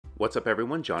What's up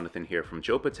everyone, Jonathan here from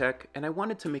Jopatech, and I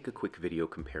wanted to make a quick video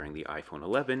comparing the iPhone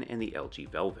 11 and the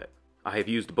LG Velvet. I have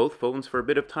used both phones for a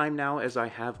bit of time now as I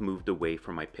have moved away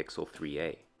from my Pixel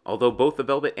 3a. Although both the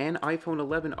Velvet and iPhone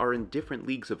 11 are in different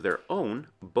leagues of their own,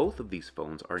 both of these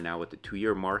phones are now at the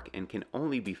 2-year mark and can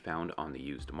only be found on the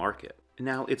used market.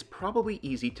 Now, it's probably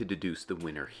easy to deduce the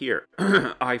winner here,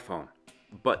 iPhone,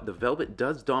 but the Velvet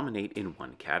does dominate in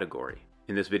one category.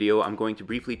 In this video, I'm going to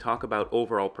briefly talk about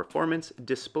overall performance,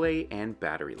 display, and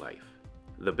battery life.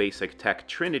 The basic tech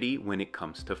trinity when it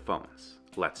comes to phones.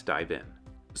 Let's dive in.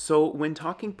 So, when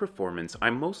talking performance,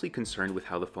 I'm mostly concerned with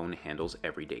how the phone handles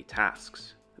everyday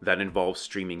tasks. That involves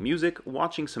streaming music,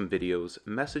 watching some videos,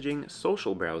 messaging,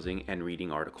 social browsing, and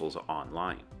reading articles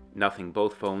online. Nothing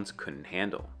both phones couldn't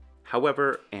handle.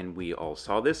 However, and we all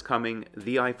saw this coming,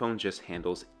 the iPhone just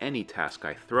handles any task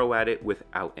I throw at it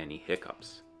without any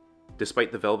hiccups.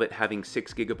 Despite the Velvet having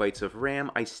 6GB of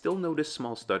RAM, I still notice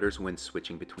small stutters when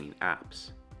switching between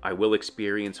apps. I will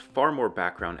experience far more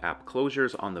background app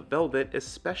closures on the Velvet,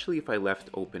 especially if I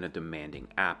left open a demanding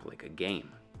app like a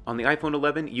game. On the iPhone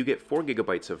 11, you get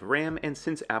 4GB of RAM, and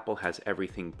since Apple has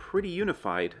everything pretty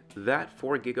unified, that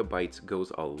 4GB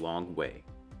goes a long way.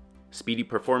 Speedy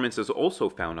performance is also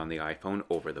found on the iPhone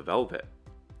over the Velvet.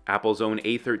 Apple's own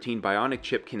A13 Bionic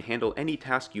chip can handle any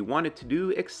task you want it to do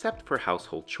except for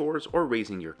household chores or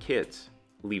raising your kids.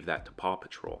 Leave that to Paw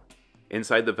Patrol.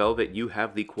 Inside the Velvet, you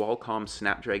have the Qualcomm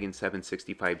Snapdragon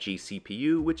 765G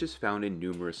CPU, which is found in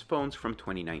numerous phones from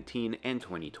 2019 and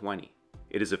 2020.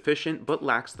 It is efficient but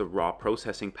lacks the raw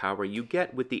processing power you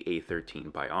get with the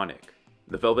A13 Bionic.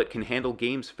 The Velvet can handle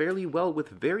games fairly well with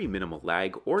very minimal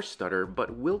lag or stutter,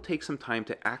 but will take some time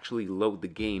to actually load the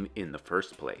game in the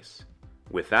first place.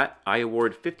 With that, I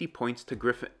award 50 points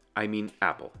to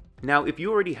Apple. Now, if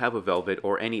you already have a Velvet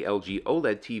or any LG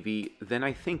OLED TV, then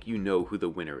I think you know who the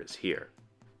winner is here.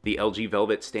 The LG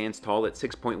Velvet stands tall at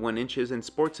 6.1 inches and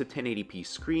sports a 1080p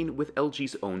screen with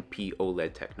LG's own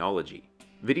P-OLED technology.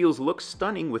 Videos look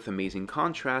stunning with amazing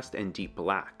contrast and deep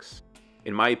blacks.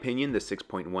 In my opinion, the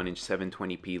 6.1-inch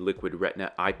 720p Liquid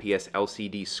Retina IPS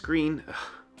LCD screen,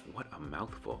 what a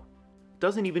mouthful,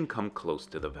 doesn't even come close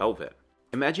to the Velvet.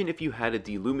 Imagine if you had a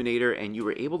deluminator and you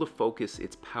were able to focus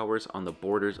its powers on the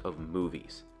borders of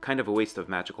movies. Kind of a waste of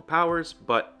magical powers,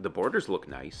 but the borders look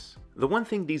nice. The one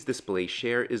thing these displays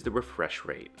share is the refresh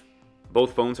rate.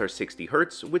 Both phones are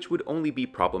 60Hz, which would only be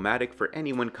problematic for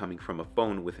anyone coming from a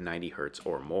phone with 90Hz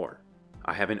or more.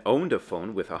 I haven't owned a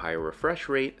phone with a higher refresh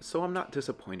rate, so I'm not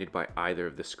disappointed by either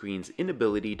of the screen's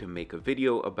inability to make a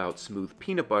video about smooth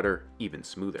peanut butter even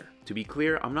smoother. To be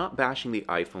clear, I'm not bashing the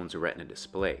iPhone's Retina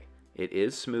display. It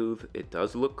is smooth, it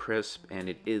does look crisp, and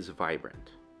it is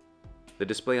vibrant. The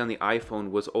display on the iPhone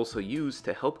was also used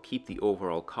to help keep the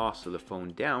overall cost of the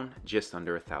phone down just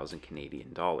under $1,000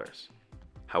 Canadian dollars.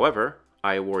 However,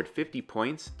 I award 50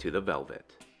 points to the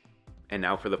Velvet. And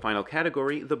now for the final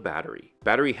category, the battery.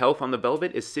 Battery health on the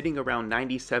Velvet is sitting around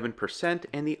 97%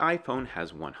 and the iPhone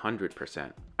has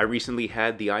 100%. I recently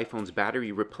had the iPhone's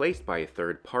battery replaced by a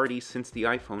third party since the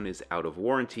iPhone is out of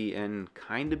warranty and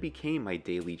kinda became my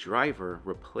daily driver,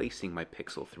 replacing my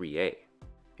Pixel 3a.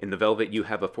 In the Velvet, you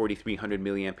have a 4300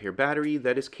 mAh battery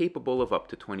that is capable of up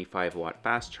to 25-watt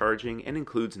fast charging and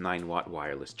includes 9-watt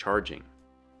wireless charging.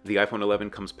 The iPhone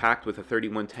 11 comes packed with a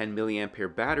 3110 mAh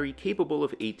battery capable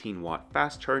of 18-watt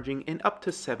fast charging and up to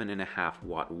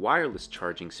 7.5-watt wireless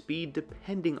charging speed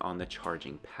depending on the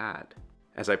charging pad.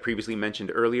 As I previously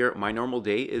mentioned earlier, my normal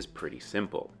day is pretty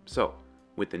simple. So,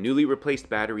 with the newly replaced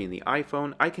battery in the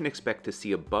iPhone, I can expect to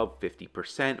see above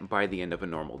 50% by the end of a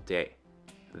normal day.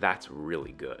 That's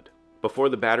really good. Before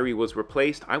the battery was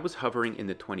replaced, I was hovering in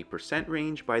the 20%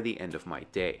 range by the end of my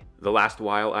day. The last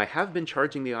while, I have been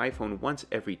charging the iPhone once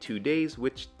every 2 days,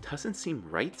 which doesn't seem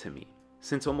right to me,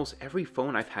 since almost every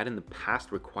phone I've had in the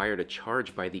past required a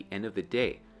charge by the end of the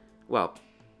day. Well,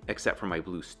 except for my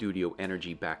Blue Studio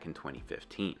Energy back in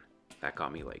 2015. That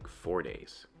got me like 4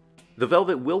 days. The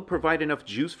Velvet will provide enough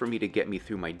juice for me to get me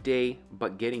through my day,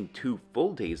 but getting 2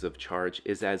 full days of charge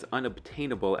is as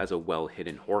unobtainable as a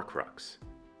well-hidden Horcrux.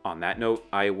 On that note,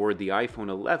 I award the iPhone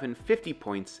 11 50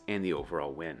 points and the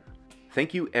overall win.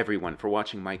 Thank you everyone for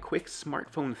watching my quick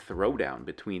smartphone throwdown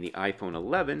between the iPhone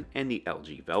 11 and the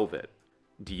LG Velvet.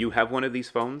 Do you have one of these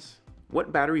phones?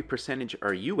 What battery percentage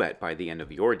are you at by the end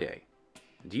of your day?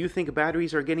 Do you think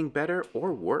batteries are getting better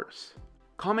or worse?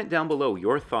 Comment down below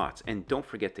your thoughts and don't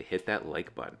forget to hit that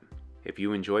like button. If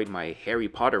you enjoyed my Harry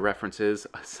Potter references,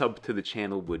 a sub to the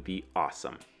channel would be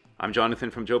awesome. I'm Jonathan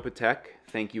from Jopatech.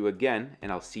 Thank you again,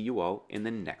 and I'll see you all in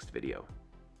the next video.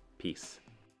 Peace.